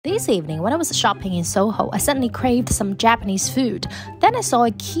This evening, when I was shopping in Soho, I suddenly craved some Japanese food. Then I saw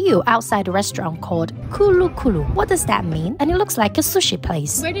a queue outside a restaurant called Kulu Kulu. What does that mean? And it looks like a sushi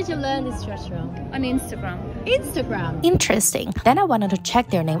place. Where did you learn this restaurant? On Instagram. Interesting. Then I wanted to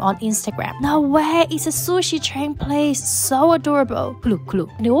check their name on Instagram. No way, it's a sushi train place. So adorable. Kulu Kulu.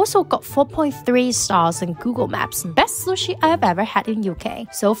 And it also got 4.3 stars in Google Maps. Best sushi I've ever had in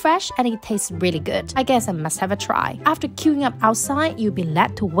UK. So fresh and it tastes really good. I guess I must have a try. After queuing up outside, you'll be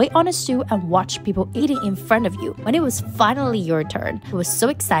led to wait on a stool and watch people eating in front of you. When it was finally your turn, I was so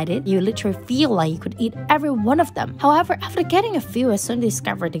excited, you literally feel like you could eat every one of them. However, after getting a few, I soon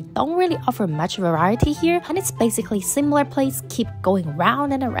discovered they don't really offer much variety here, and it's basically similar plates keep going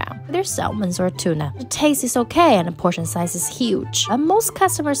round and around. There's salmons or tuna. The taste is okay and the portion size is huge. And most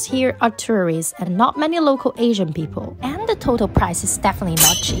customers here are tourists and not many local Asian people. And the total price is definitely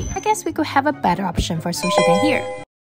not cheap. I guess we could have a better option for sushi than here.